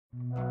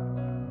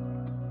Welcome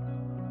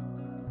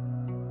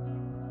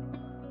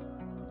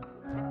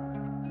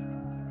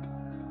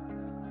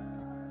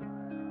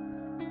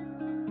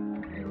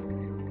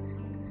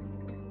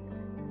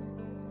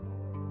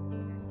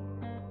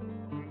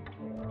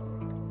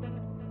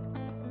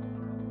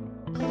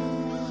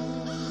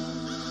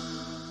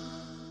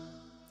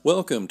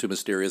to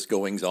Mysterious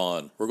Goings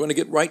On. We're going to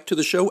get right to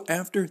the show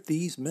after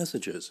these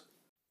messages.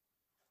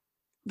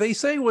 They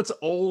say what's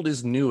old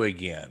is new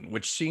again,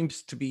 which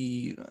seems to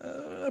be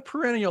a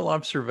perennial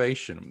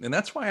observation. And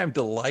that's why I'm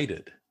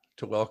delighted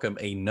to welcome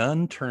a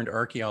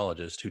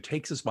nun-turned-archaeologist who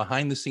takes us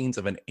behind the scenes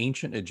of an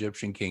ancient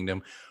Egyptian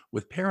kingdom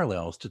with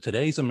parallels to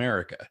today's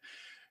America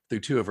through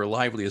two of her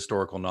lively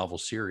historical novel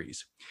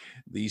series.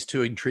 These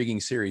two intriguing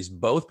series,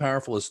 both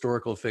powerful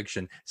historical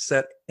fiction,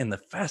 set in the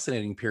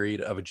fascinating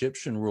period of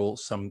Egyptian rule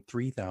some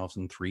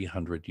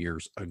 3,300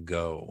 years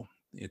ago.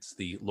 It's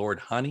the Lord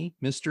Hani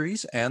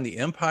mysteries and the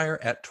Empire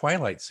at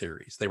Twilight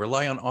series. They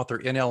rely on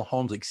author N.L.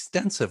 Holmes'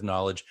 extensive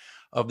knowledge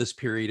of this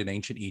period in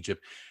ancient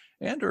Egypt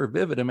and her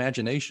vivid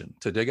imagination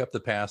to dig up the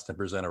past and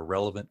present a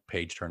relevant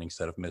page-turning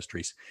set of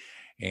mysteries.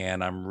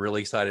 And I'm really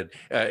excited.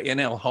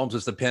 N.L. Holmes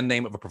is the pen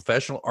name of a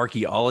professional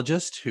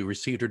archaeologist who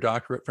received her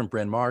doctorate from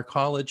Bryn Mawr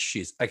College.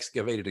 She's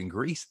excavated in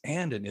Greece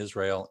and in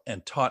Israel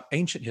and taught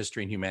ancient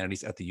history and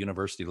humanities at the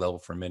university level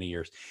for many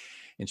years.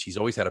 And she's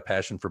always had a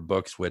passion for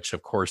books, which,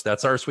 of course,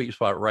 that's our sweet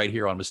spot right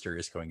here on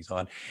Mysterious Goings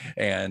On.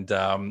 And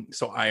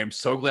so I am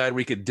so glad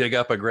we could dig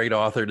up a great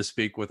author to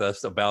speak with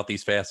us about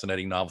these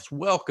fascinating novels.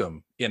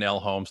 Welcome, N.L.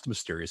 Holmes, to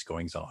Mysterious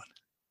Goings On.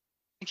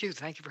 Thank you.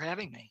 Thank you for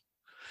having me.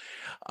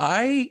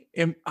 I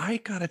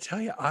gotta tell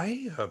you,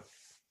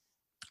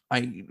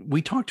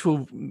 we talked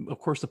to, of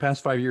course, the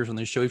past 5 years on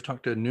this show, we've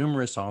talked to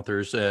numerous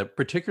authors,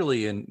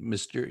 particularly in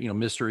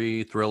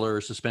mystery,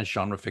 thriller, suspense,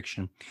 genre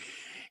fiction.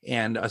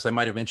 And as I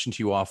might have mentioned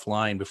to you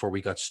offline before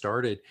we got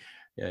started,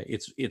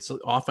 it's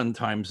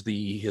oftentimes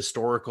the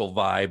historical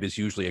vibe is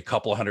usually a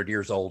couple hundred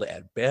years old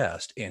at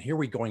best. And here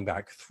we're going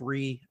back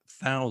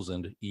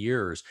 3,000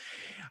 years.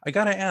 I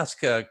got to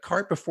ask,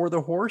 cart before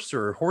the horse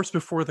or horse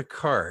before the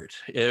cart?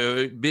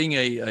 Being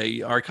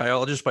a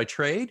archaeologist by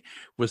trade,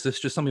 was this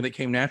just something that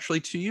came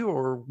naturally to you,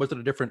 or was it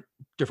a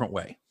different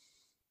way?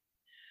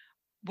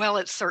 Well,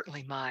 it's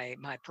certainly my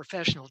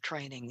professional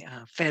training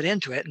fed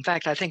into it. In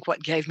fact, I think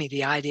what gave me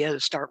the idea to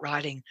start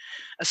writing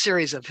a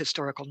series of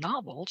historical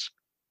novels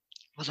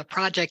was a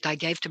project I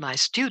gave to my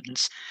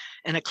students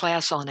in a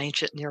class on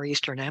ancient Near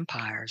Eastern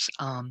empires.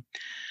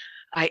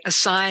 I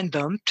assigned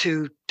them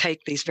to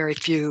take these very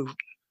few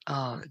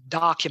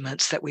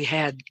documents that we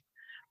had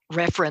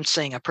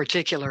referencing a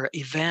particular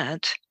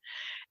event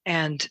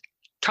and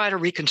try to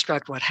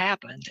reconstruct what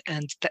happened.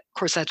 And of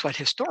course, that's what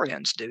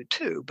historians do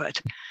too.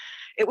 But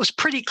it was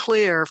pretty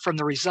clear from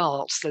the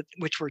results,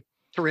 which were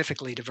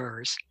terrifically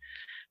diverse,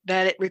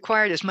 that it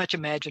required as much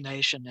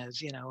imagination as,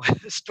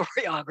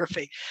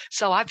 historiography.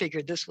 So I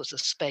figured this was a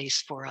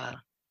space for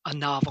a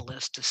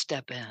novelist to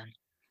step in.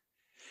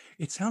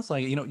 It sounds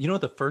like,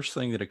 the first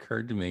thing that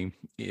occurred to me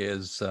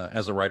is,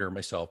 as a writer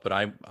myself, but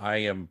I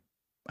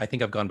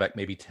think I've gone back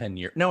maybe 10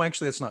 years. No,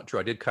 actually, that's not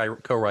true. I did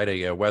co-write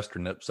a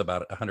Western that's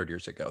about 100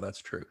 years ago.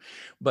 That's true.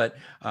 But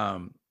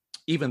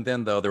even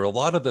then, though, there are a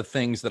lot of the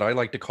things that I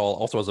like to call,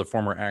 also as a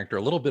former actor,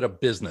 a little bit of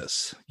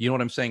business. You know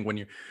what I'm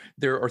saying?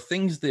 There are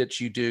things that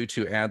you do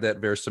to add that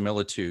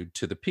verisimilitude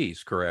to the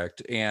piece,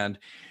 correct? And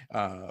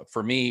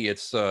for me,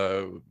 it's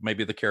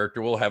maybe the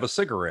character will have a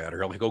cigarette, or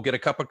he'll go get a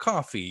cup of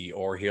coffee,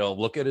 or he'll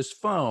look at his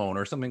phone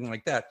or something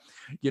like that.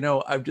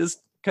 I'm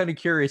just kind of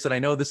curious, and I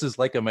know this is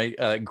like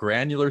a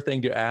granular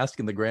thing to ask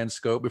in the grand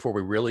scope before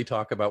we really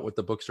talk about what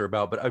the books are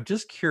about, but I'm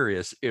just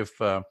curious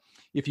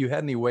if you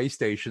had any way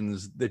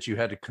stations that you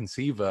had to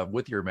conceive of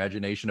with your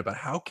imagination about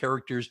how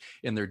characters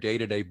in their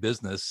day-to-day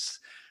business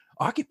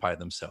occupy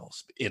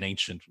themselves in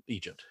ancient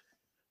Egypt.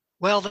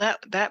 Well,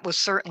 that was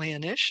certainly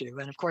an issue.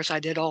 And of course, I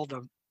did all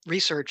the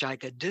research I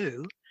could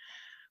do.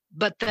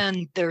 But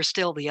then there's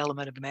still the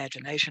element of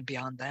imagination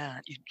beyond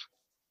that.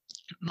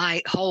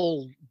 My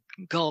whole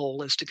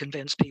goal is to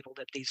convince people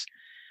that these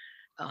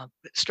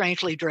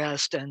strangely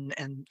dressed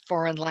and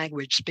foreign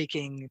language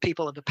speaking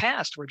people of the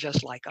past were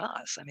just like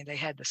us. I mean, they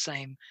had the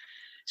same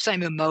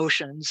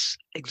emotions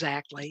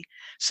exactly.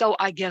 So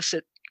I guess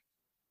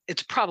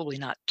it's probably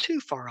not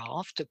too far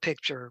off to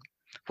picture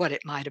what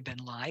it might have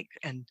been like.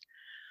 And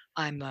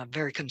I'm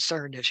very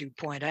concerned, as you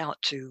point out,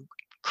 to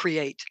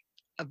create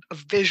a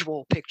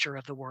visual picture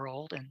of the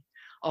world and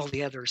all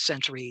the other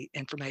sensory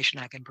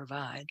information I can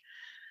provide.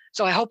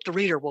 So I hope the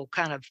reader will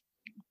kind of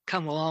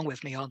come along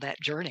with me on that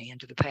journey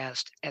into the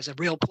past as a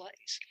real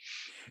place.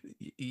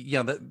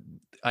 Yeah,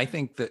 I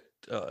think that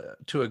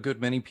to a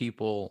good many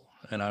people,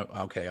 and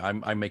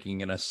I'm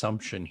making an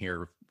assumption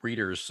here.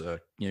 Readers,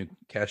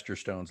 cast your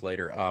stones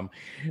later.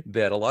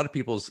 That a lot of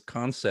people's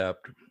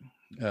concept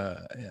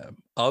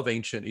of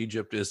ancient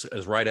Egypt is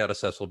right out of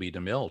Cecil B.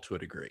 DeMille to a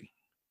degree.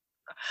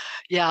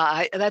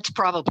 Yeah, that's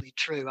probably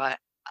true.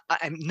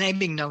 I'm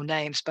naming no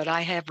names, but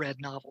I have read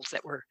novels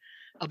that were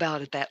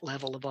about at that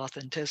level of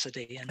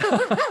authenticity. And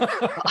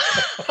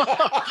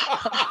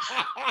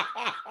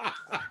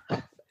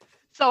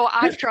so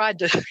I've tried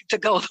to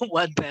go the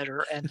one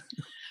better and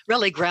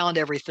really ground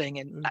everything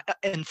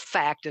in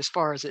fact as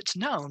far as it's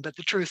known. But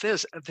the truth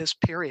is, of this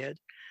period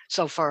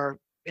so far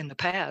in the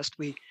past,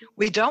 we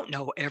don't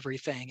know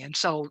everything. And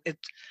so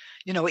it's,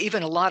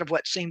 even a lot of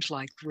what seems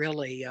like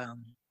really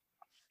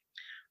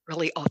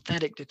really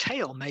authentic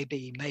detail may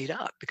be made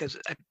up because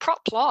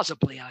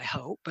plausibly, I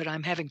hope, but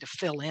I'm having to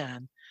fill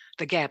in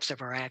the gaps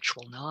of our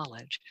actual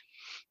knowledge.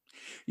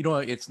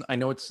 I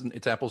know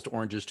it's apples to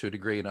oranges to a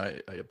degree,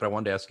 and but I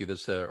wanted to ask you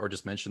this, or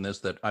just mention this,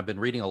 that I've been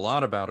reading a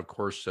lot about, of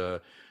course,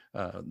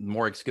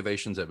 more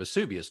excavations at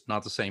Vesuvius,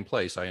 not the same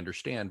place, I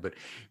understand, but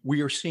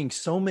we are seeing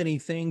so many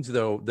things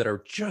though that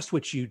are just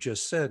what you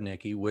just said,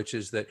 Nikki, which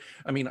is that,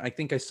 I mean, I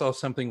think I saw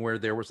something where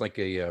there was like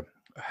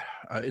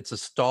it's a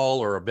stall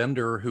or a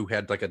vendor who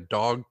had like a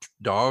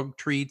dog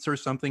treats or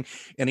something,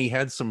 and he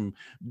had some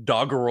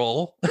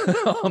doggerel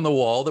on the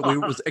wall that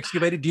was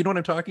excavated. Do you know what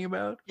I'm talking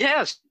about?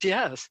 Yes.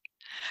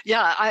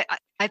 Yeah,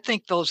 I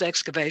think those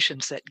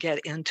excavations that get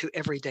into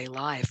everyday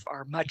life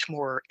are much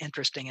more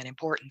interesting and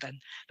important than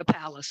the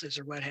palaces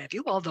or what have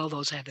you, although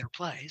those have their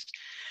place.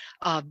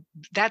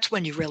 That's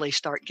when you really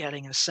start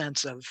getting a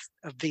sense of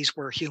these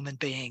were human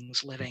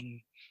beings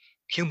living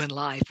human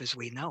life as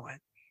we know it.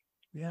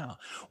 Yeah.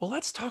 Well,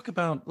 let's talk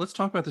about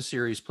the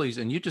series, please.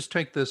 And you just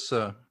take this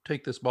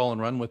ball and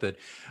run with it.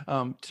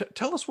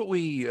 Tell us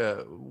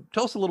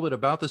tell us a little bit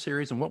about the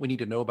series and what we need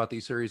to know about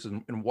these series,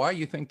 and why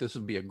you think this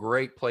would be a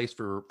great place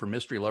for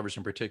mystery lovers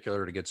in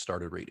particular to get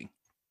started reading.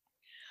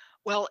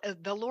 Well,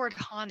 the Lord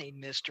Hani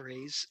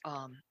mysteries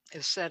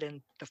is set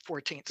in the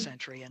 14th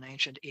century in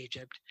ancient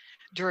Egypt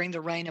during the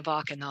reign of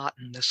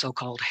Akhenaten, the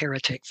so-called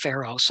heretic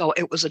pharaoh. So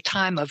it was a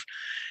time of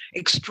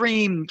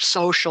extreme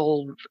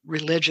social,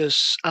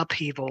 religious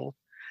upheaval.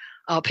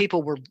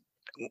 People were,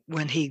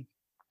 when he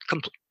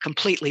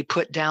completely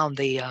put down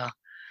the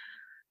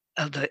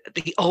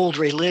old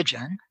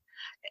religion,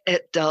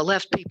 it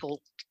left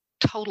people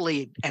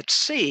totally at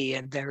sea,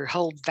 and their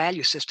whole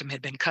value system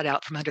had been cut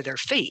out from under their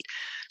feet.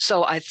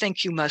 So I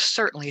think you must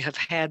certainly have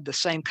had the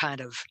same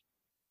kind of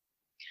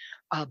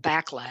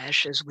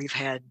backlash as we've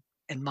had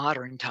in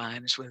modern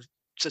times with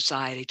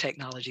society.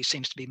 Technology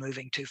seems to be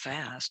moving too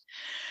fast.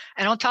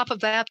 And on top of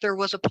that, there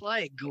was a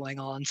plague going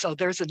on. So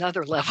there's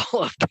another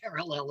level of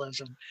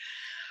parallelism.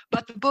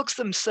 But the books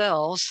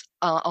themselves,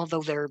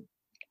 although they're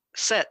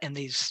set in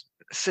these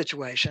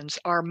situations,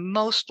 are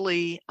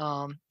mostly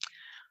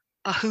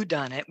a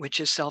whodunit, which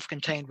is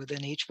self-contained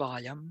within each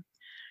volume.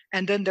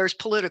 And then there's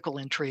political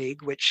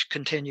intrigue, which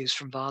continues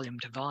from volume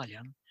to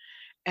volume.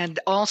 And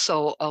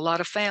also a lot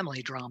of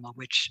family drama,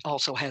 which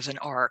also has an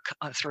arc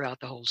throughout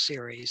the whole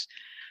series.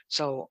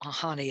 So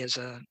Hani is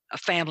a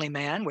family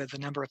man with a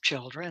number of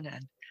children,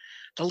 and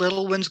the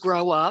little ones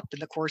grow up in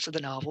the course of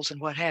the novels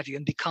and what have you,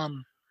 and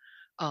become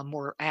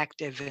more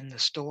active in the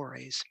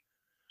stories.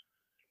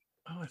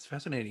 Oh, it's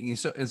fascinating.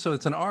 And so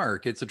it's an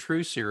arc. It's a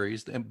true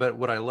series. But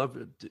what I love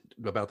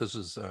about this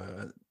is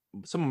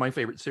some of my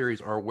favorite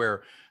series are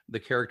where the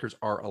characters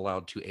are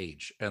allowed to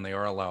age and they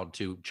are allowed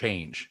to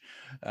change.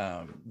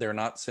 They're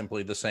not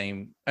simply the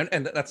same.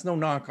 And that's no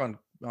knock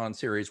on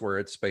series where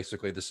it's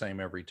basically the same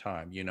every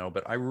time,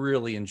 but I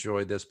really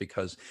enjoy this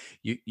because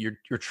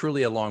you're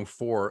truly along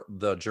for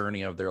the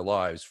journey of their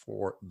lives,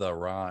 for the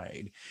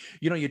ride.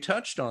 You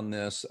touched on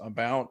this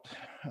about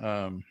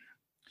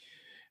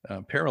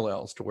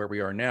parallels to where we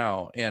are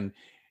now. And,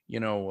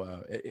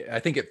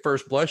 I think at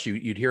first blush,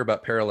 you'd hear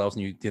about parallels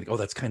and you think, oh,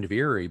 that's kind of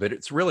eerie, but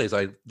it's really, as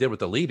I did with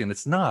the lead, and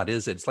it's not,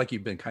 is it? It's like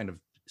you've been kind of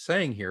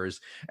saying here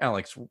is,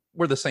 Alex,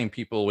 we're the same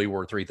people we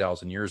were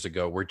 3,000 years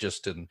ago. We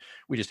just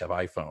have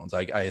iPhones.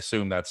 I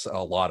assume that's a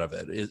lot of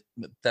it. Is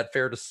that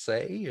fair to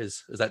say?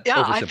 Is that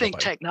Yeah, I think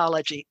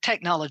oversimplified?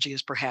 technology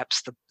is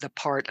perhaps the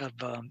part of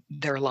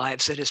their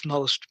lives that is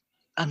most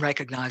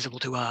unrecognizable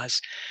to us.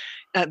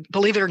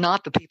 Believe it or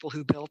not, the people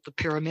who built the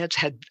pyramids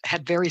had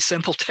very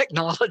simple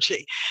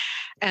technology,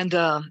 and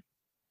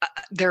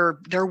their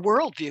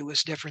worldview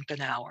was different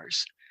than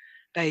ours.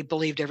 They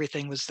believed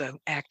everything was the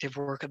active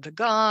work of the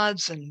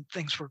gods, and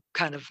things were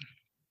kind of,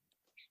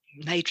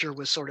 nature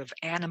was sort of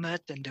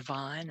animate and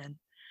divine,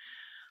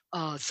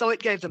 and so it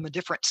gave them a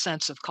different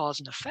sense of cause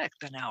and effect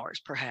than ours,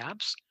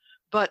 perhaps.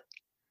 But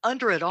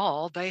under it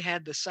all, they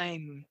had the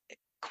same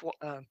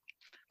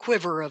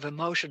quiver of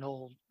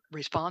emotional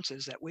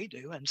responses that we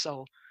do, and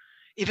so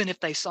even if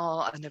they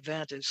saw an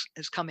event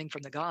as coming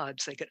from the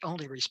gods, they could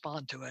only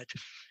respond to it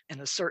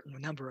in a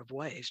certain number of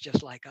ways,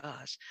 just like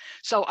us.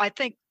 So I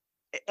think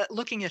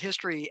looking at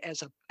history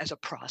as a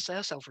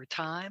process over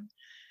time,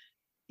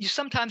 you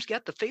sometimes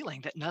get the feeling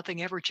that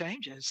nothing ever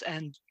changes,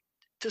 and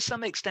to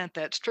some extent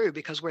that's true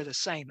because we're the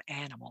same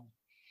animal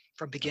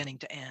from beginning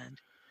to end.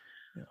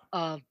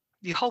 Yeah.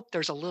 You hope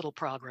there's a little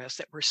progress,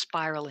 that we're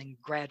spiraling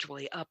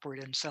gradually upward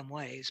in some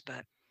ways,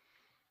 but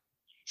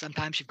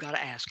sometimes you've got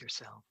to ask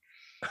yourself.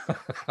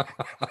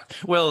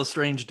 Well,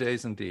 strange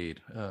days indeed,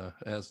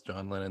 as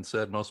John Lennon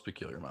said, most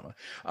peculiar, mama.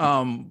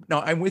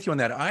 No, I'm with you on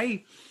that.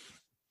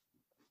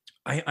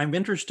 I'm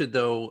interested,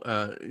 though.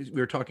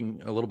 We were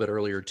talking a little bit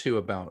earlier too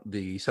about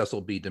the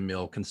Cecil B.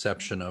 DeMille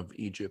conception of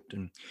Egypt,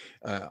 and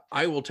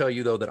I will tell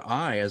you though that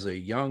I, as a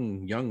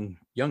young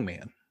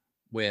man,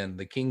 when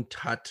the King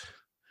Tut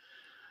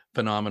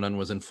phenomenon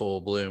was in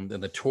full bloom,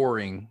 then the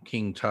touring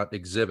King Tut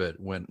exhibit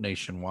went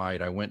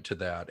nationwide. I went to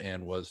that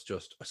and was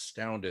just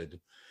astounded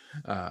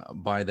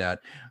by that.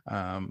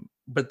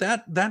 But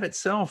that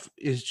itself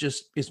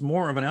is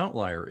more of an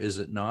outlier, is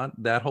it not?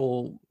 That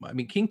whole, I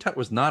mean, King Tut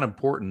was not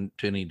important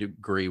to any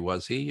degree,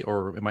 was he?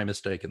 Or am I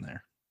mistaken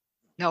there?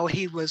 No,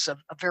 he was a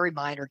very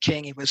minor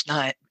king. He was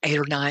 8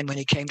 or 9 when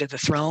he came to the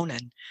throne,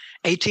 and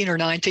 18 or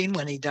 19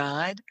 when he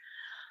died.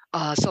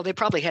 So they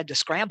probably had to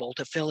scramble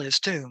to fill his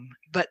tomb.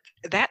 But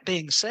that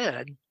being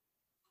said,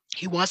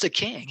 he was a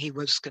king. He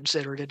was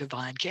considered a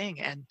divine king.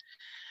 And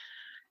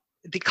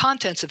the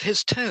contents of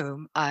his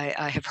tomb, I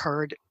have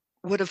heard,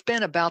 would have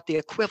been about the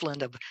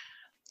equivalent of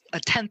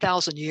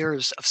 10,000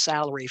 years of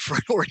salary for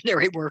an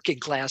ordinary working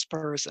class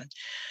person.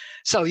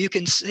 So you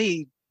can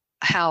see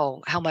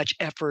how much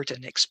effort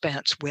and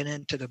expense went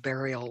into the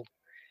burial,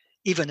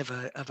 even of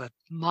a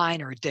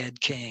minor dead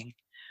king.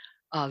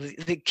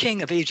 The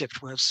king of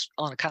Egypt was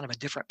on a kind of a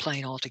different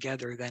plane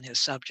altogether than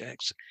his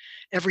subjects.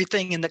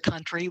 Everything in the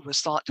country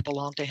was thought to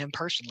belong to him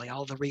personally,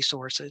 all the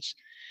resources.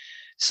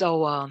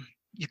 So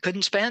you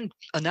couldn't spend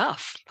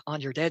enough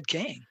on your dead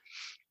king.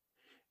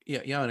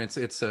 Yeah, and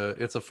it's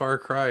a far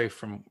cry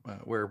from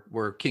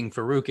where King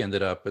Farouk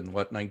ended up in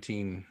what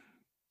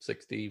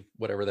 1960,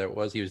 whatever that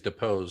was. He was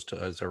deposed,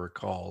 as I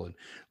recall, and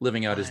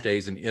living out his Right.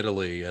 days in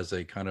Italy as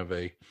a kind of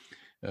a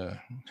uh,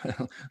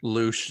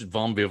 louche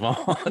bon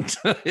vivant.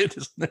 It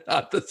is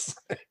not the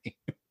same.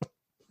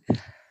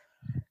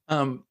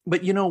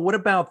 But what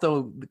about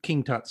though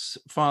King Tut's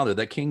father,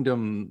 that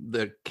kingdom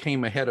that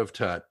came ahead of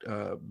Tut?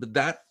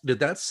 But did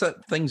that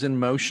set things in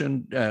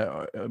motion,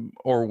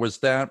 or was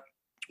that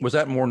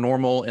more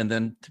normal? And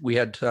then we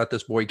had Tut,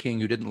 this boy king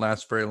who didn't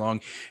last very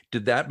long.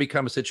 Did that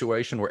become a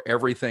situation where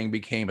everything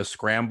became a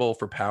scramble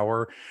for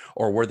power,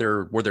 or were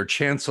there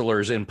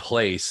chancellors in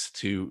place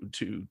to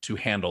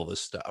handle this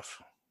stuff?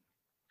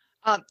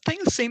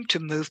 Things seemed to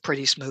move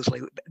pretty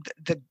smoothly.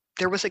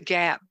 There was a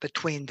gap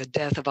between the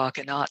death of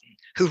Akhenaten,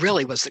 who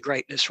really was the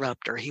great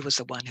disruptor. He was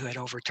the one who had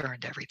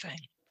overturned everything.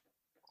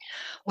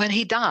 When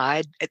he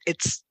died,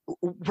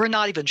 we're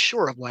not even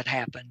sure of what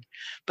happened,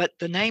 but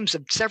the names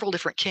of several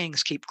different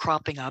kings keep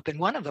cropping up, and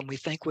one of them we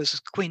think was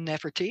Queen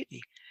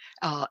Nefertiti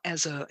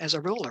as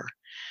a ruler.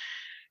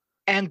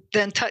 And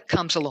then Tut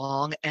comes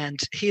along, and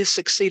he is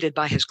succeeded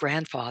by his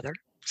grandfather,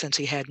 since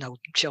he had no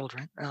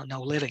children,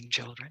 no living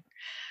children.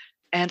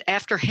 And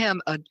after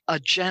him, a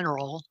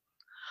general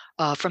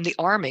from the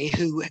army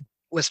who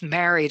was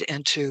married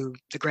into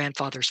the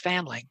grandfather's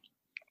family.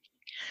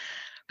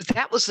 But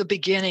that was the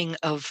beginning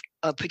of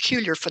a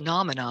peculiar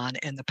phenomenon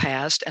in the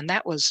past, and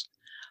that was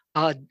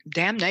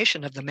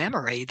damnation of the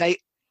memory. They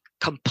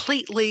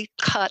completely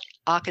cut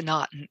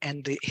Akhenaten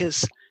and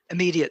his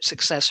immediate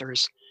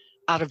successors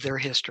out of their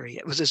history.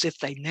 It was as if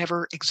they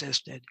never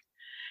existed.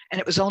 And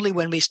it was only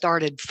when we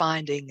started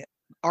finding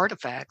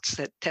artifacts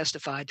that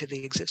testified to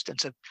the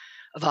existence of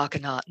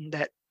Akhenaten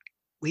that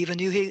we even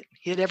knew he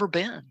had ever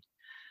been.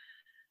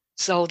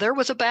 So there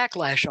was a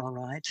backlash, all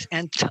right.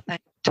 And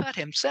Tut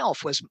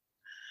himself was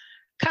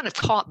kind of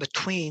caught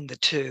between the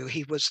two.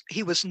 He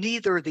was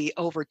neither the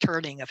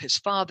overturning of his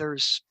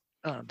father's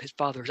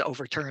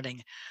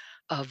overturning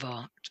of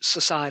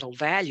societal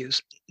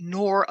values,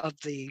 nor of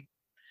the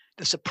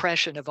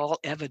suppression of all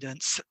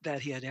evidence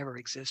that he had ever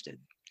existed.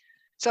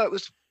 So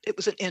it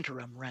was an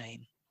interim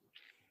reign.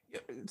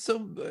 So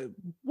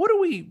what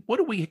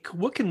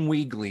can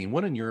we glean?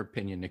 What, in your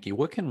opinion, Nikki,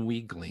 what can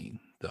we glean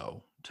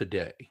though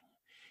today?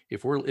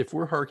 If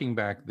we're harking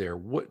back there,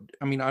 what,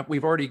 I mean, I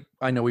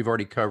know we've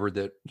already covered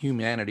that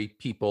humanity,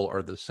 people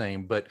are the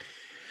same, but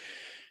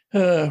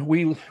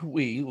we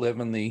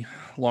live in the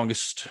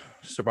longest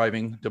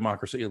surviving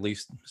democracy, at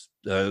least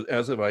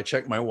as of I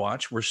check my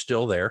watch, we're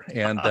still there.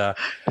 And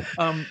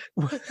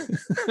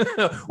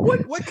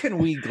what can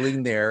we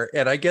glean there?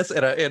 And I guess,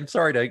 and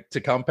sorry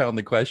to compound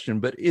the question,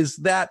 but is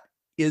that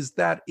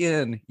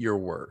in your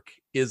work?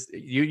 Is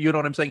you know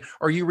what I'm saying?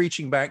 Are you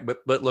reaching back but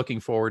looking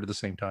forward at the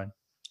same time?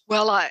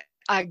 Well, I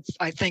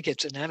think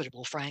it's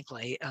inevitable,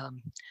 frankly.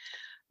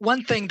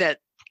 One thing that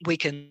we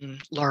can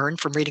learn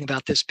from reading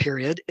about this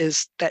period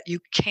is that you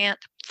can't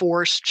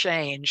force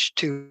change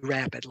too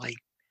rapidly.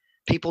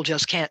 People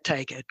just can't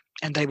take it,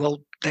 and they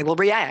will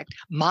react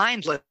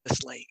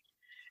mindlessly.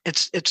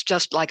 It's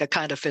just like a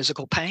kind of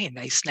physical pain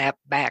they snap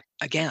back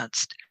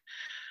against.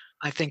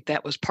 I think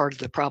that was part of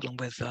the problem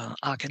with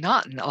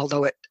Akhenaten,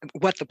 although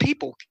what the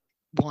people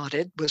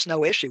wanted was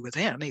no issue with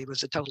him. He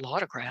was a total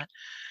autocrat.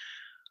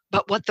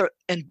 But what the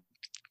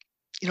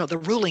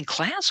ruling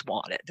class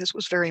wanted, this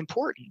was very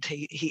important.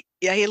 He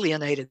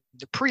alienated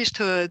the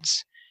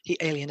priesthoods, he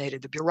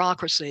alienated the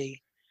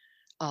bureaucracy,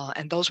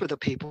 and those were the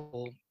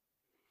people,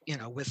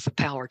 with the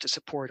power to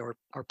support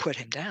or put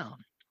him down.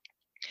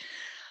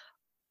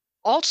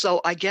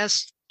 Also, I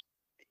guess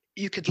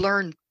you could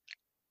learn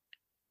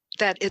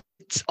that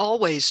it's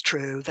always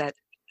true that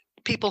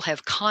people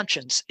have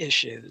conscience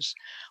issues.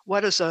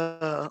 What does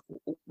a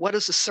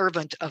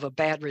servant of a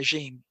bad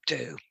regime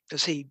do?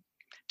 Does he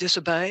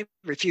disobey,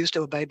 refuse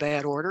to obey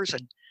bad orders,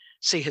 and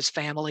see his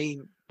family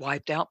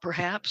wiped out,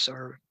 perhaps,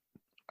 or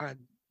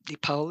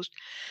deposed?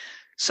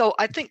 So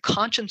I think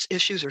conscience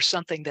issues are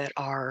something that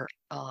are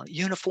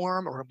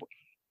uniform or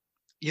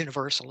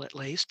universal, at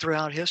least,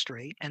 throughout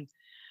history.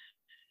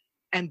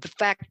 And the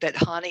fact that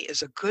Hani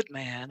is a good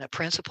man, a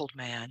principled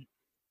man,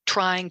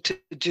 trying to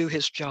do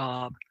his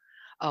job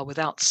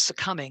without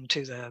succumbing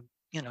to the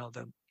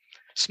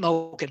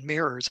smoke and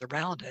mirrors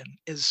around him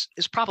is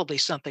probably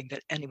something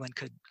that anyone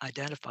could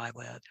identify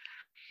with.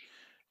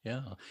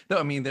 Yeah. No,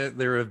 I mean,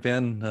 there have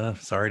been,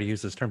 sorry to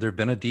use this term, there have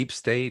been a deep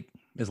state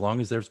as long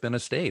as there's been a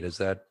state. Is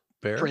that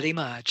fair? Pretty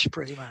much.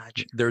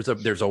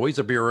 There's always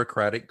a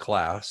bureaucratic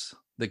class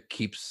that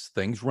keeps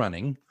things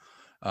running,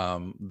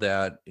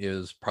 that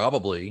is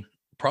probably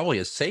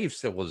has saved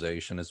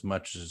civilization as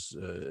much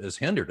as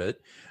hindered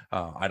it.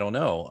 I don't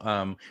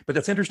know. But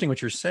that's interesting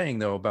what you're saying,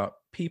 though, about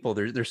people.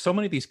 There's so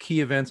many of these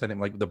key events, I think,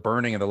 like the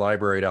burning of the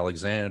library at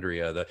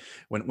Alexandria,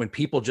 when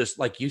people just,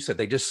 like you said,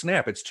 they just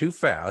snap. It's too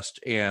fast,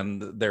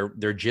 and they're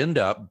ginned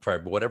up for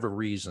whatever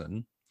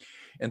reason,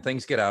 and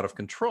things get out of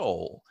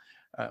control.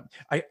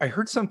 I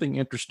heard something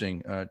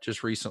interesting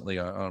just recently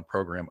on a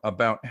program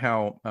about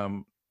how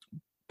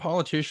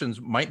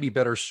politicians might be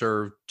better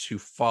served to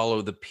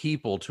follow the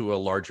people to a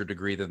larger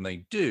degree than they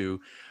do.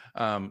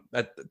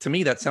 To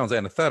me, that sounds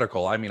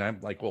antithetical. I mean, I'm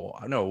like, well,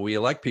 no, we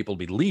elect people to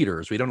be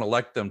leaders. We don't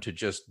elect them to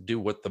just do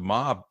what the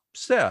mob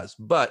says.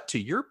 But to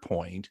your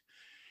point,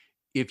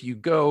 if you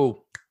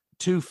go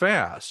too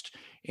fast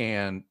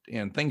and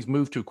things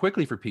move too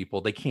quickly for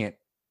people, they can't.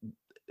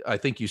 I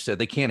think you said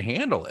they can't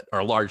handle it, or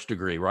a large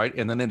degree, right?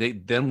 And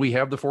then we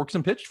have the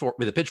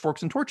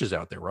pitchforks and torches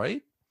out there,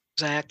 right?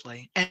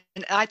 Exactly. And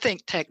I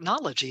think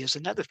technology is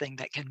another thing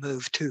that can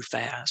move too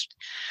fast.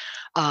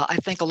 I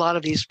think a lot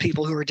of these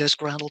people who are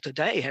disgruntled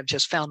today have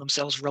just found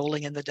themselves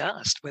rolling in the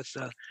dust with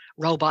the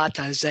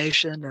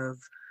robotization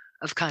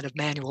of kind of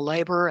manual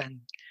labor, and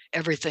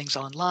everything's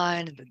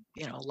online,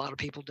 and a lot of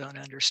people don't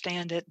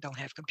understand it, don't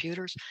have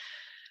computers.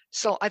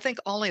 So I think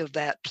all of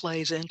that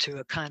plays into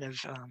a kind of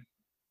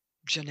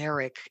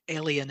generic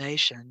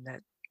alienation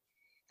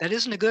that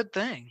isn't a good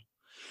thing.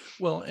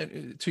 Well,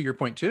 to your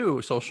point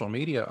too, social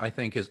media, I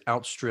think, has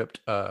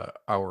outstripped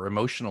our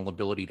emotional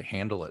ability to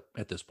handle it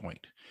at this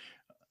point.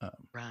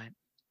 Right.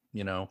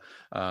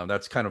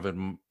 That's kind of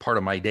a part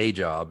of my day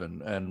job,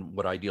 and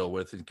what I deal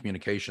with in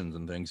communications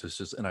and things. Is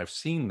just, and I've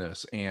seen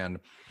this, and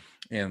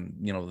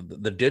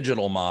the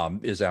digital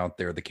mob is out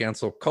there, the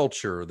cancel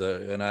culture,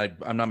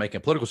 I'm not making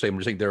a political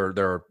statement. I'm just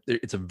saying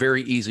it's a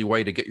very easy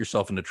way to get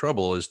yourself into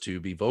trouble is to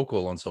be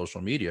vocal on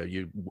social media.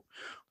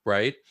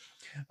 Right.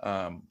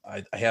 I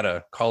had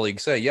a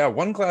colleague say, yeah,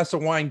 one glass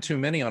of wine too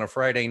many on a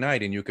Friday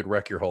night and you could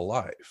wreck your whole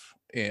life.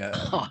 And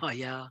oh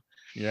yeah.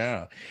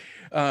 Yeah.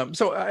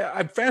 So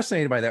I'm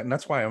fascinated by that. And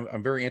that's why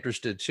I'm very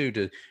interested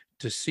too,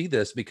 to see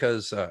this,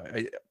 because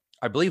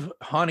I believe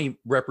Hani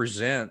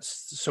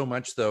represents so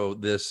much, though,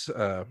 this,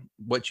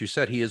 what you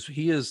said, he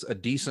is a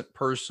decent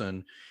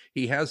person.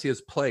 He has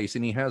his place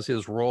and he has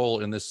his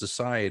role in this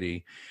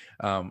society.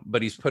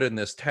 But he's put in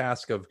this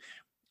task of,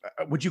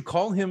 would you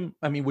call him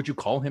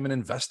an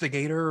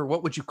investigator? Or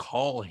what would you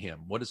call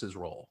him? What is his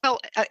role? Well,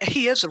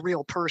 he is a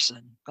real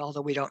person,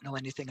 although we don't know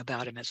anything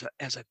about him as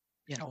a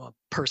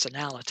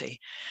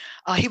personality.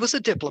 He was a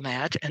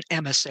diplomat, an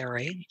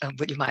emissary,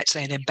 what you might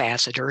say an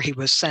ambassador. He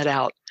was sent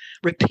out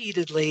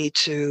repeatedly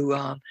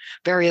to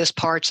various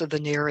parts of the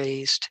Near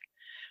East,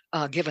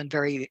 given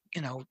very,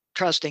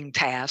 trusting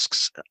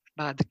tasks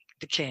by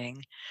the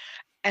king.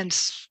 And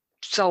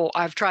so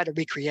I've tried to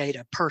recreate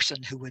a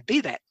person who would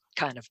be that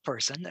kind of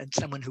person, and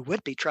someone who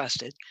would be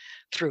trusted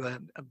through a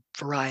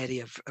variety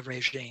of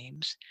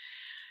regimes.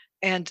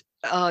 And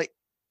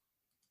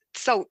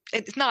so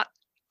it's not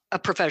a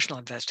professional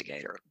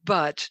investigator,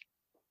 but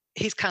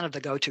he's kind of the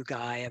go-to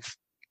guy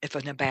if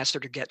an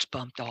ambassador gets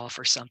bumped off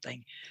or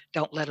something.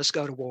 Don't let us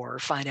go to war,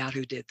 find out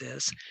who did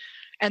this.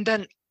 And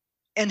then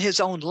in his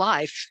own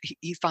life,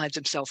 he finds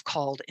himself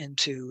called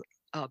into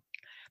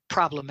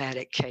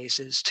problematic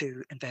cases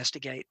to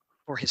investigate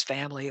for his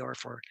family or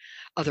for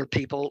other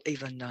people,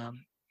 even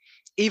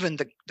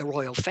the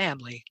royal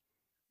family,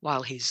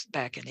 while he's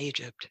back in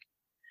Egypt.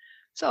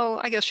 So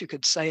I guess you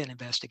could say an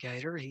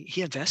investigator.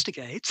 He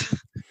investigates.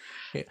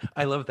 Yeah,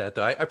 I love that,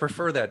 though. I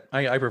prefer that.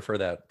 I prefer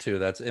that too.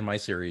 That's in my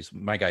series.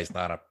 My guy's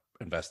not a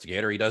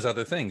investigator. He does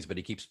other things, but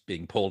he keeps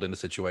being pulled into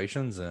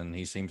situations, and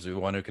he seems to be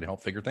one who can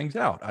help figure things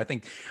out. I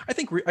think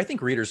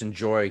readers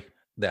enjoy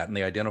that, and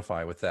they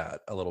identify with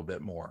that a little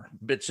bit more.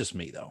 But it's just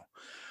me, though.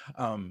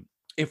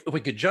 If we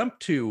could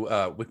jump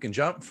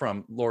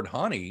from Lord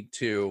Hani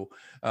to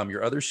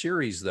your other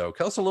series, though.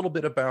 Tell us a little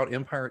bit about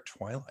Empire at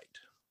Twilight.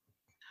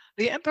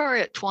 The Empire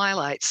at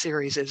Twilight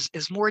series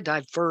is more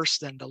diverse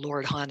than the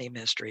Lord Hani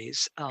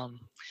mysteries,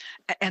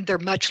 and they're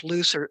much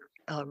looser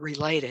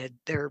related.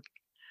 They're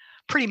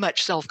pretty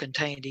much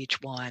self-contained,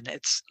 each one.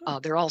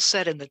 They're all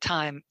set in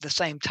the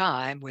same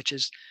time, which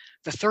is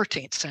the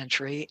 13th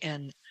century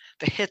in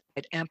the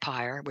Hittite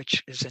Empire,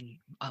 which is in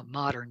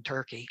modern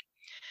Turkey,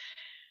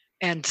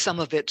 and some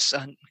of its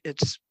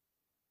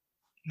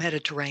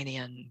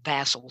Mediterranean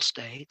vassal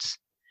states.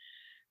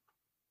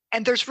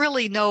 And there's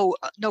really no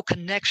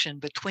connection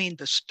between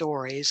the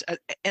stories.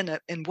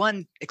 In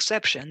one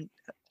exception,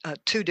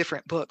 two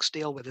different books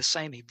deal with the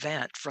same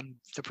event from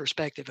the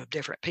perspective of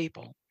different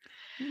people.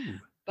 Ooh.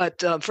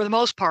 But for the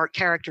most part,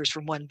 characters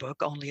from one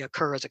book only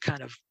occur as a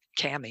kind of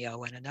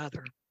cameo in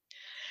another.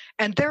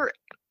 And they're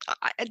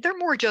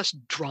more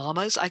just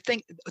dramas. I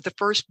think the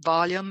first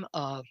volume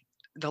of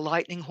The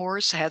Lightning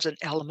Horse has an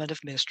element of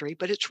mystery,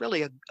 but it's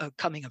really a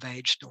coming of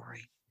age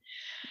story.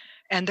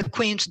 And The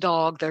Queen's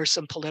Dog, there's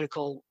some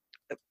political,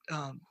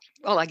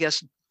 well, I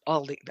guess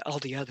all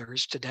the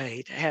others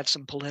today have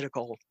some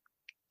political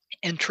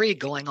intrigue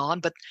going on,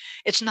 but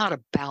it's not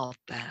about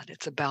that.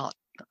 It's about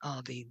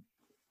the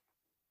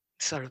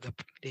sort of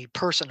the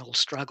personal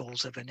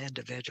struggles of an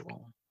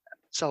individual.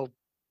 So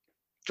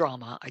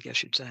drama, I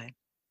guess you'd say.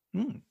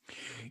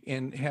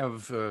 And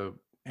have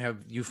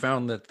you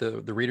found that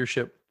the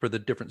readership for the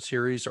different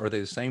series, are they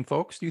the same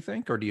folks, do you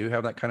think, or do you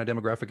have that kind of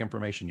demographic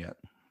information yet?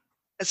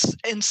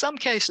 In some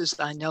cases,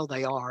 I know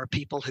they are.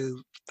 People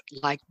who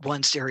like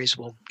one series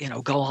will,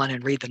 go on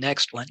and read the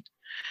next one.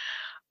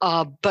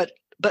 But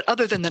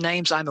other than the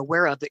names I'm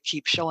aware of that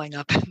keep showing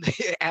up in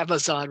the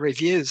Amazon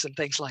reviews and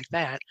things like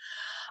that,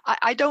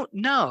 I don't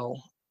know.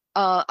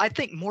 I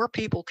think more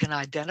people can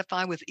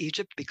identify with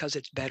Egypt because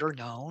it's better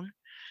known.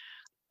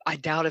 I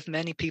doubt if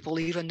many people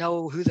even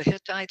know who the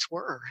Hittites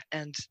were.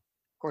 And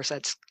of course,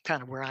 that's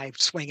kind of where I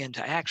swing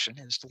into action,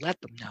 is to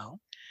let them know.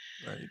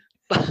 Right.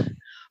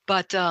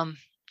 But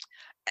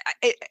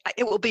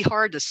it will be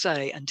hard to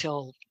say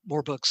until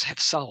more books have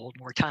sold,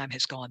 more time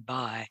has gone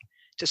by,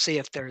 to see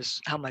if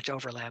there's how much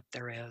overlap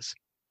there is.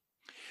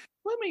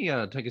 Let me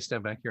take a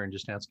step back here and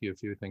just ask you a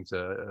few things,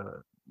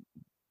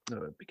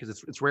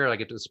 because it's rare I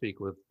get to speak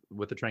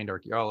with a trained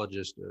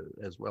archaeologist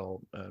as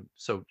well,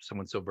 so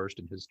someone so versed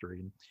in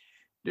history.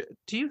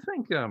 Do you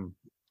think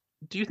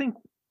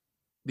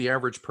the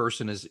average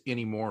person is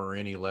any more or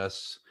any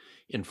less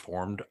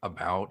informed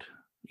about?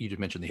 You just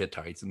mentioned the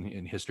Hittites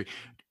in history.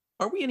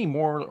 Are we any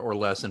more or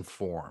less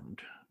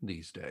informed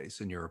these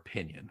days, in your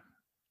opinion?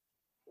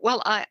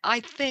 Well, I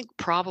think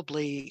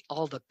probably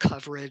all the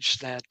coverage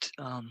that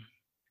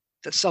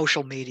the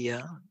social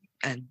media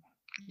and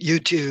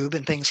YouTube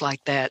and things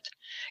like that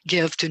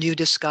give to new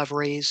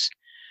discoveries.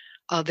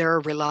 There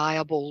are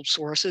reliable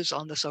sources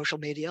on the social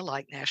media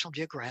like National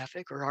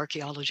Geographic or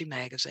Archaeology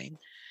Magazine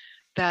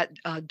that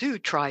do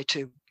try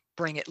to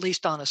bring, at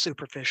least on a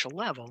superficial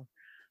level,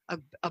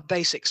 a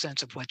basic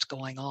sense of what's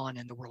going on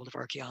in the world of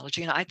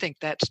archaeology. And I think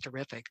that's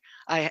terrific.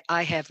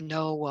 I have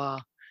no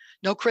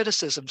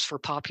criticisms for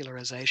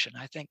popularization.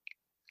 I think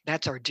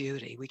that's our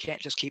duty. We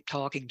can't just keep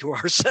talking to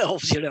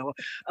ourselves,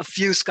 a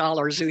few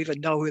scholars who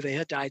even know who the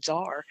Hittites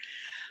are.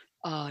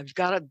 You've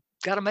got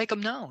to make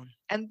them known.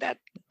 And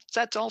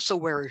that's also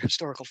where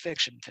historical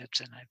fiction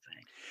fits in, I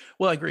think.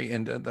 Well, I agree.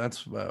 And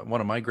that's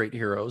one of my great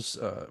heroes,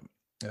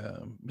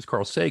 was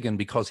Carl Sagan,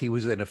 because he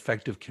was an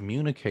effective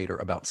communicator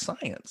about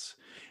science.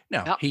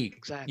 Now,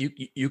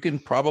 exactly. you can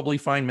probably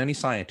find many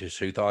scientists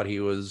who thought he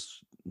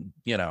was,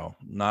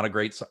 not a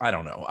great, I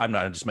don't know. I'm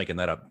not just making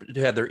that up,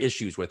 had their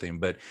issues with him,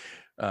 but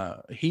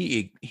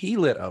he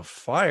lit a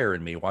fire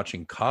in me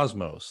watching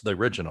Cosmos, the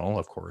original,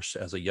 of course,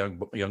 as a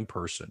young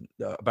person,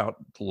 about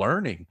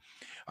learning.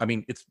 I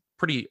mean, it's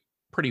pretty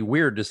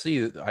weird to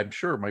see. I'm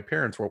sure my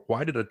parents were,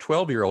 why did a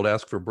 12-year-old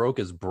ask for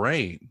Broca's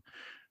brain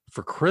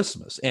for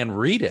Christmas and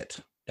read it?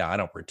 Now, I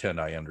don't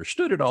pretend I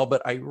understood it all,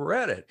 but I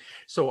read it.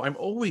 So I'm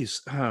always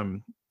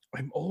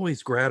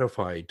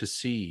gratified to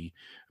see,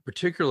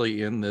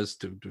 particularly in this,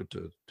 to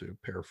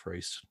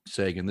paraphrase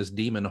Sagan, this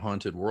demon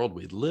haunted world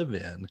we live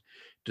in,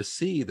 to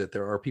see that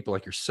there are people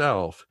like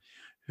yourself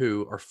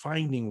who are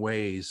finding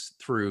ways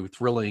through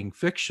thrilling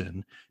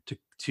fiction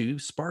to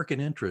spark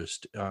an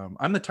interest.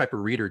 I'm the type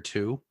of reader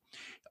too.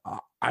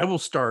 I will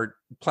start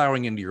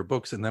plowing into your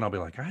books, and then I'll be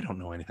like, I don't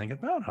know anything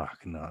about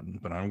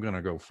Akhenaten, but I'm going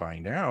to go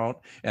find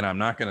out, and I'm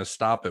not going to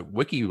stop at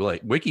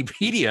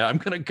Wikipedia. I'm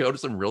going to go to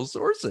some real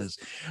sources.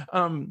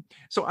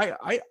 So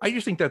I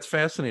just think that's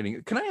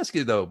fascinating. Can I ask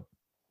you though,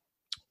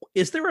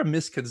 is there a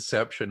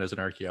misconception as an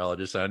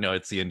archaeologist? I know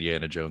it's the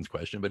Indiana Jones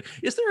question, but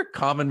is there a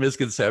common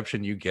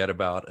misconception you get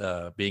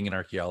about being an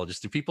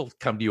archaeologist? Do people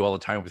come to you all the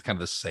time with kind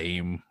of the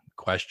same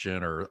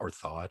question or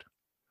thought?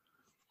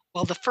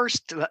 Well, the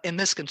first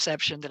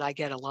misconception that I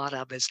get a lot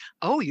of is,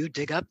 oh, you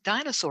dig up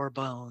dinosaur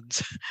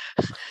bones.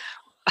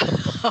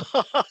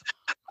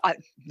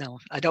 No,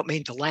 I don't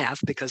mean to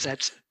laugh, because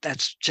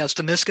that's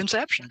just a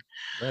misconception.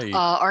 Right.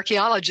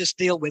 Archaeologists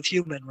deal with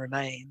human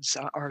remains,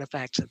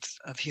 artifacts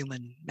of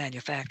human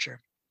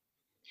manufacture.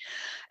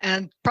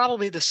 And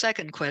probably the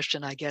second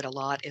question I get a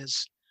lot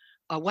is,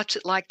 what's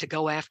it like to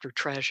go after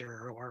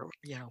treasure? Or,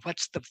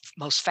 what's the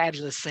most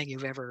fabulous thing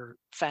you've ever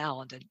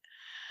found? And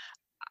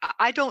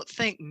I don't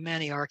think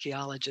many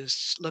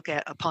archaeologists look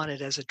upon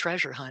it as a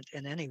treasure hunt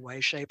in any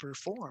way, shape, or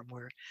form.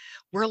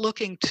 We're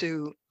looking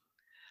to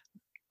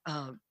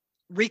uh,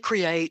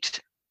 recreate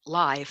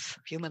life,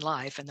 human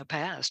life in the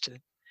past.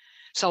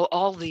 So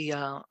all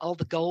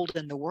the gold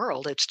in the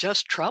world, it's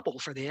just trouble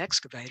for the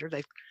excavator.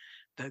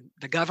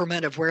 The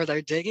government of where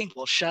they're digging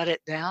will shut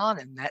it down,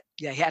 and that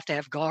you have to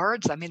have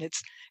guards. I mean,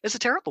 it's a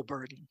terrible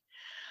burden.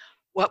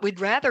 What we'd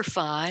rather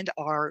find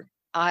are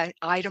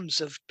items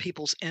of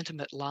people's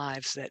intimate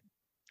lives that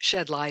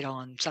shed light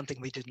on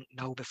something we didn't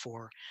know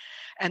before.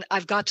 And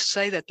I've got to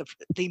say that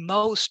the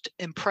most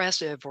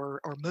impressive or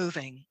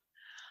moving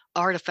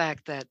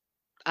artifact that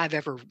I've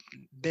ever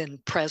been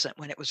present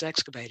when it was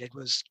excavated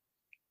was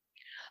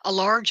a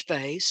large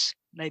vase,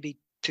 maybe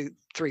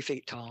 3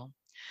 feet tall,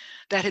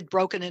 that had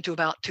broken into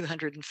about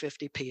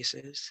 250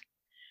 pieces.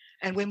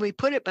 And when we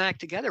put it back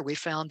together, we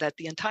found that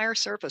the entire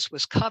surface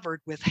was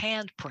covered with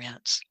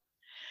handprints.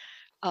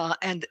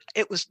 And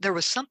there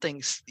was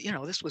something,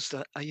 this was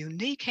a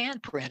unique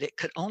handprint. It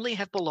could only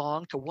have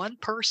belonged to one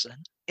person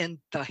in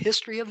the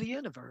history of the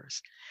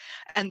universe.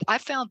 And I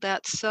found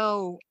that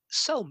so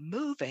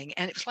moving.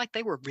 And it was like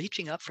they were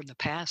reaching up from the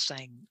past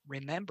saying,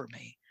 remember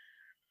me,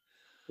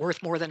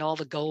 worth more than all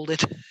the gold in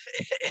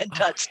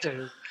nuts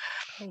too.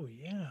 Oh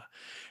yeah.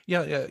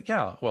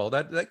 Yeah. Well,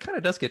 that kind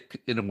of does get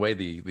in a way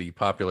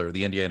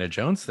the Indiana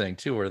Jones thing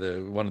too,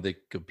 where one of the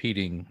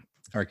competing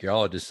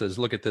archaeologists says,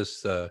 "Look at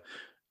this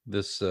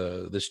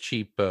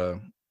cheap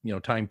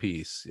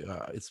timepiece.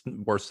 It's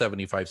worth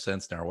 75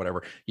 cents now or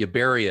whatever. You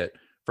bury it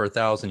for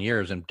 1,000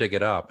 years and dig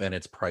it up, and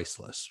it's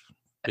priceless."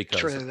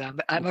 Because true.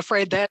 I'm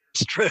afraid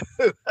that's true.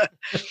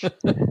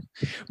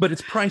 but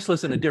it's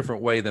priceless in a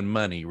different way than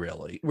money,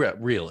 really.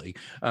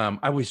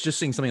 I was just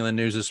seeing something on the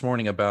news this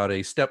morning about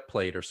a step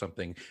plate or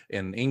something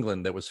in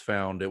England that was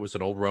found. It was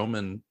an old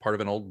Roman, part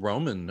of an old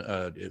Roman,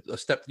 a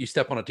step, you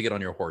step on it to get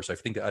on your horse. I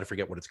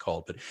forget what it's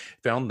called, but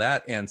found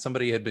that, and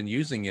somebody had been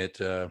using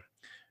it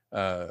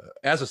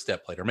as a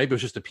step plate, or maybe it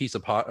was just a piece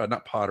of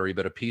not pottery,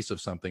 but a piece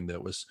of something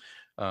that was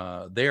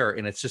there.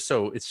 And it's just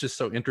so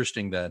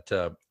interesting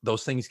that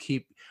those things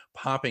keep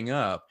popping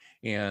up.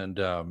 And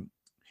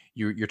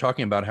you're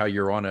talking about how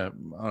you're on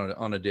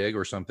a dig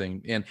or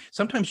something, and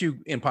sometimes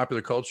in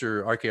popular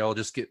culture,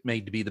 archaeologists get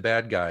made to be the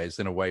bad guys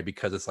in a way,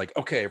 because it's like,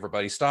 okay,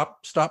 everybody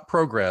stop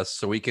progress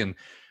so we can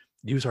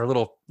use our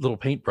little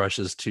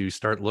paintbrushes to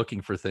start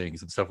looking for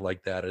things and stuff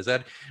like that. Is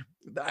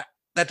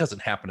that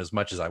doesn't happen as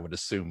much as I would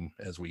assume,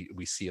 as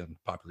we see on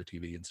popular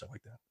TV and stuff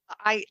like that?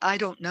 I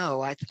don't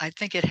know. I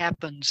think it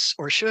happens,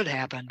 or should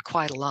happen,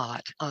 quite a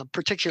lot,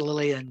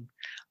 particularly in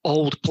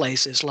old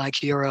places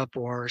like Europe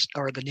or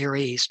the Near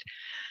East.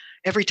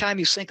 Every time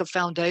you sink a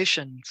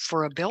foundation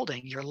for a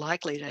building, you're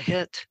likely to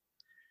hit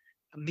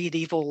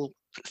medieval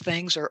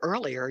things or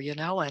earlier,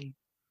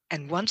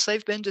 and once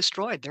they've been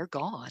destroyed, they're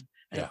gone,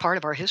 and part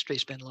of our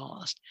history's been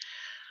lost.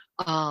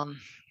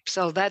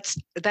 So that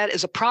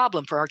is a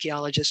problem for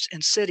archaeologists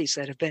in cities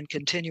that have been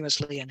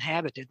continuously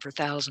inhabited for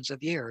thousands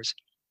of years.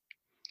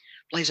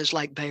 Places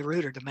like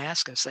Beirut or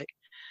Damascus,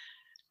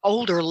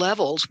 older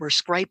levels were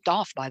scraped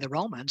off by the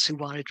Romans, who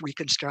wanted to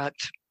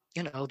reconstruct,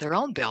 their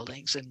own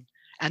buildings,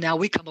 and now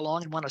we come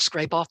along and want to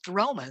scrape off the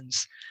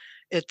Romans.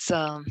 It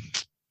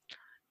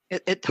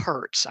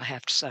hurts, I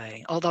have to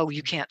say, although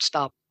you can't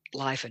stop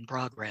life in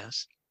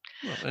progress.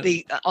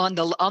 On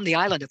the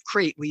island of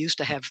Crete, we used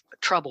to have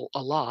trouble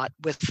a lot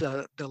with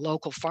the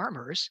local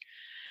farmers,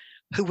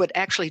 who would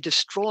actually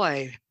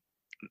destroy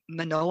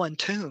Minoan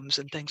tombs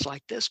and things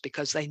like this,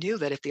 because they knew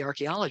that if the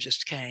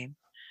archaeologists came,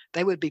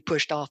 they would be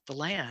pushed off the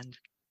land.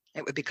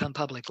 It would become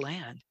public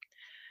land,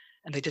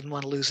 and they didn't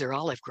want to lose their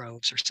olive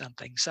groves or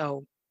something.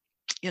 So,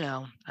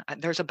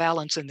 there's a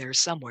balance in there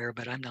somewhere,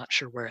 but I'm not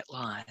sure where it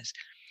lies.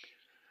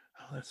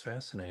 Oh, that's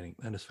fascinating.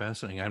 That is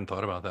fascinating. I hadn't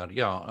thought about that.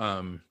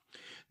 Yeah.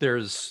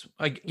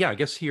 I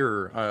guess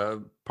here,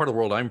 part of the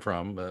world I'm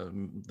from,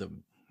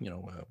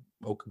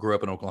 grew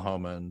up in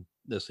Oklahoma and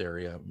this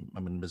area.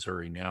 I'm in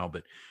Missouri now,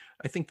 but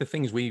I think the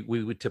things we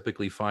would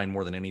typically find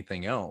more than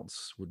anything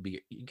else would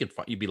be,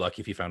 you'd be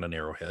lucky if you found an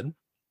arrowhead.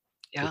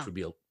 Yeah. Which would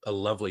be a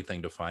lovely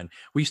thing to find.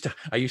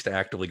 I used to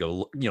actively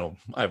go,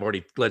 I've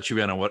already let you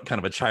in on what kind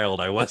of a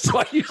child I was. So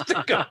I used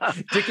to go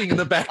digging in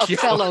the backyard. A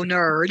fellow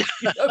nerd.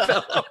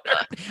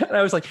 And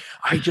I was like,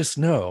 I just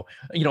know,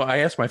 I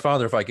asked my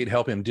father if I could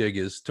help him dig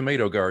his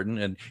tomato garden.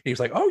 And he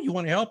was like, oh, you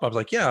want to help? I was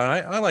like, yeah,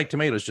 I like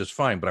tomatoes just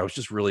fine. But I was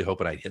just really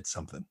hoping I'd hit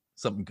something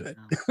good.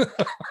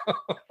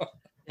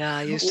 Yeah,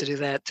 I used to do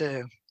that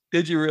too.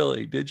 Did you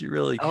really?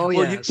 Oh,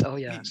 well,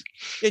 yes.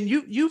 And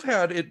you've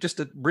had it, just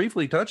to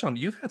briefly touch on,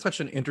 you've had such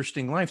an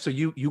interesting life. So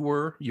you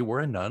were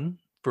a nun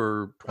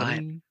for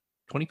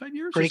 25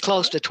 years? Pretty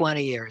close to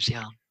 20 years,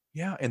 yeah.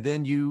 Yeah. And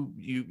then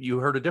you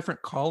heard a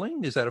different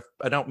calling. Is that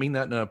I don't mean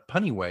that in a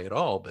punny way at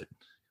all, but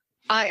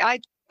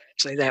I'd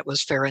say that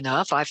was fair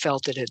enough. I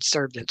felt it had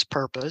served its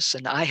purpose,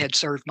 and I had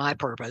served my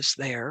purpose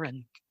there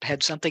and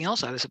had something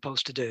else I was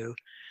supposed to do.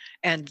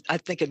 And I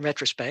think in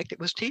retrospect, it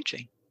was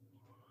teaching.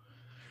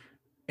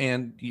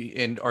 And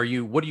what are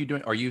you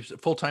doing? Are you a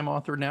full-time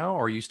author now,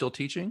 or are you still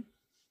teaching?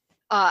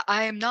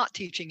 I am not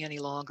teaching any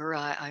longer.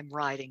 I'm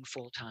writing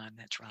full time.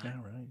 That's right.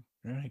 Yeah,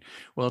 right.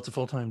 Well, it's a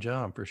full-time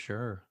job for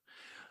sure.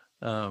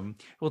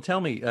 Well,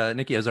 tell me,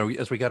 Nikki, as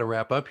we got to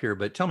wrap up here,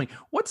 but tell me,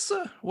 what's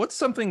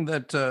something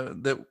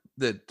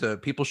that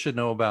people should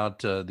know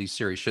about these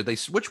series?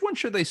 Which one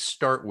should they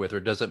start with, or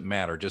does it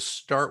matter? Just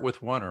start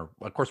with one, or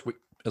of course,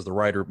 as the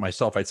writer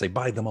myself, I'd say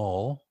buy them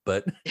all.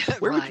 But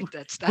where Right. would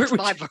That's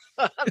my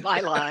my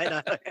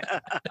line.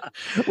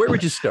 where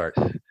would you start?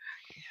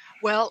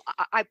 Well,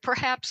 I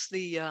perhaps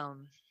the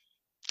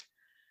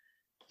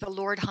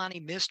Lord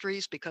Hani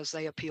mysteries, because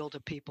they appeal to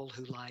people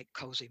who like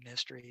cozy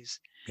mysteries.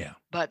 Yeah.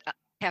 But I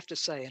have to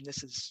say, and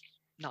this is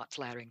not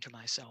flattering to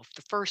myself,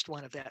 the first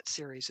one of that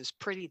series is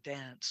pretty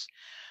dense.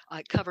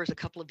 It covers a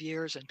couple of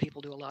years, and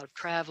people do a lot of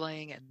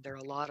traveling, and there are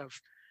a lot of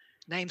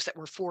names that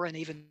were foreign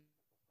even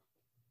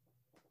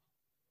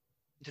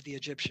to the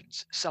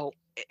Egyptians. So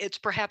it's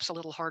perhaps a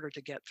little harder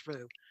to get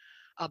through.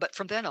 But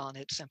from then on,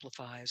 it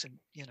simplifies, and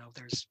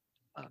there's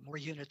more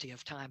unity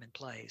of time and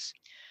place.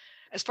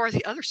 As far as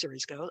the other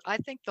series go, I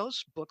think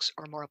those books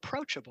are more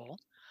approachable,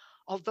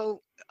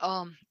 although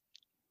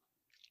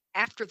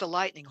after The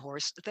Lightning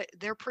Horse,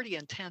 they're pretty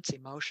intense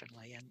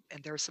emotionally,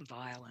 and there's some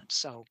violence.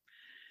 So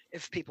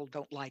if people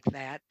don't like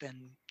that,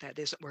 then that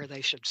isn't where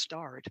they should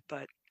start.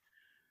 But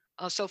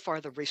so far,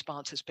 the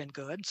response has been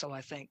good. So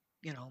I think,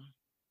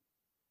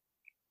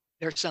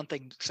 there's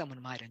something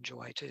someone might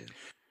enjoy too.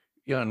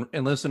 Yeah,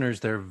 and listeners,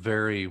 they're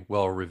very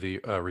well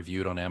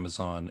reviewed on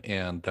Amazon,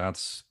 and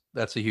that's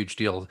a huge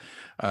deal.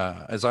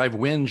 As I've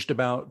whinged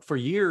about for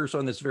years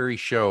on this very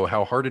show,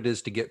 how hard it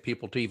is to get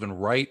people to even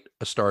write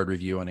a starred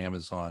review on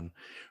Amazon,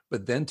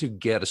 but then to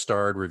get a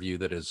starred review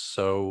that is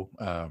so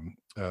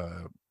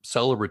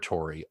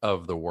celebratory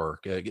of the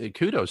work.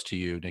 Kudos to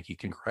you, Nikki.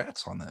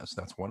 Congrats on this.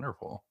 That's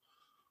wonderful.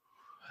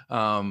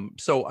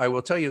 So I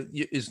will tell you,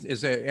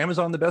 is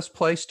Amazon the best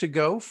place to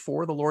go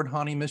for the Lord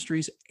Hani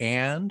mysteries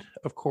and,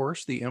 of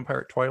course, the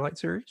Empire at Twilight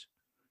series?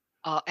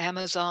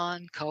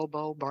 Amazon,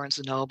 Kobo, Barnes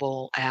and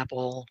Noble,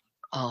 Apple,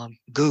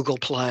 Google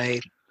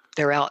Play.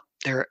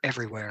 They're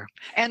everywhere,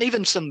 and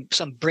even some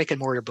brick and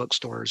mortar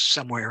bookstores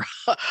somewhere.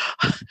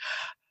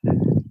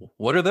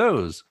 What are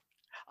those?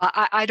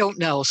 I don't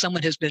know.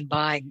 Someone has been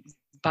buying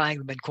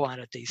them in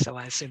quantity, so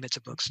I assume it's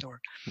a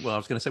bookstore. Well, I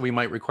was going to say we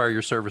might require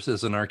your services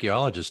as an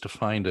archaeologist to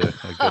find a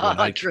good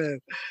one. True.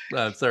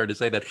 Sorry to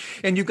say that.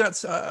 And you've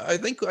got, I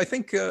think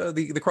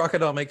the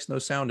Crocodile Makes No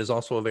Sound is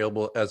also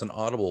available as an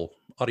Audible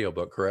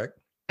audiobook, correct?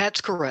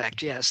 That's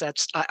correct. Yes,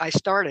 I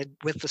started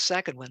with the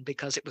second one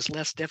because it was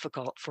less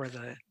difficult for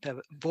the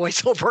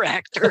voiceover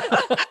actor.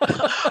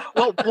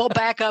 We'll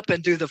back up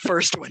and do the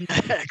first one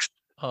next.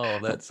 Oh,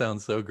 that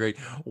sounds so great.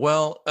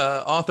 Well,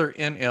 author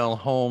N.L.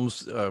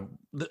 Holmes,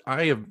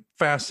 I am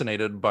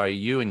fascinated by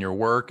you and your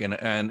work, and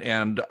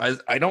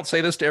I don't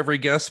say this to every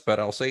guest, but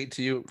I'll say it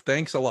to you.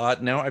 Thanks a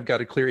lot. Now I've got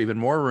to clear even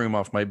more room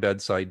off my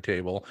bedside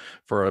table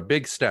for a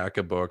big stack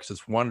of books.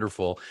 It's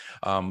wonderful.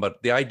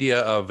 But the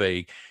idea of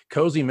a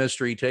cozy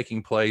mystery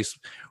taking place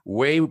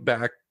way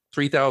back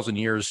 3,000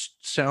 years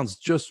sounds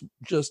just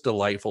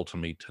delightful to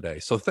me today.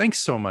 So thanks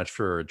so much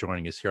for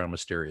joining us here on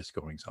Mysterious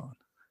Goings On.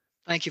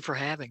 Thank you for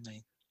having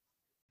me.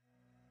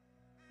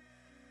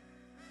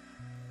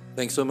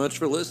 Thanks so much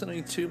for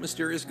listening to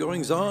Mysterious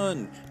Goings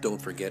On.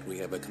 Don't forget we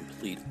have a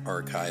complete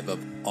archive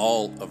of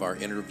all of our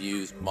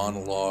interviews,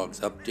 monologues,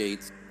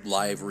 updates,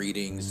 live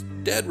readings,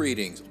 dead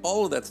readings.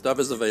 All of that stuff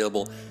is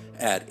available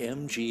at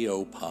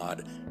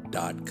mgopod.com.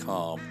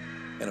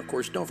 And of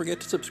course, don't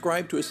forget to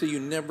subscribe to us so you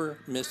never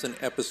miss an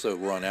episode.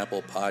 We're on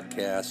Apple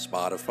Podcasts,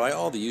 Spotify,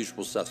 all the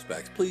usual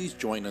suspects. Please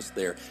join us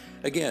there.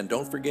 Again,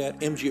 don't forget,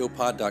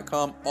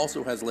 mgopod.com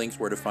also has links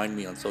where to find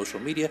me on social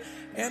media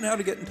and how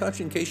to get in touch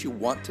in case you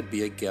want to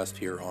be a guest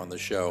here on the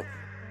show.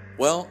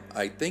 Well,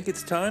 I think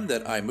it's time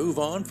that I move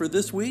on for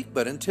this week,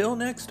 but until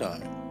next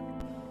time,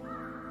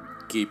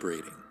 keep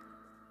reading.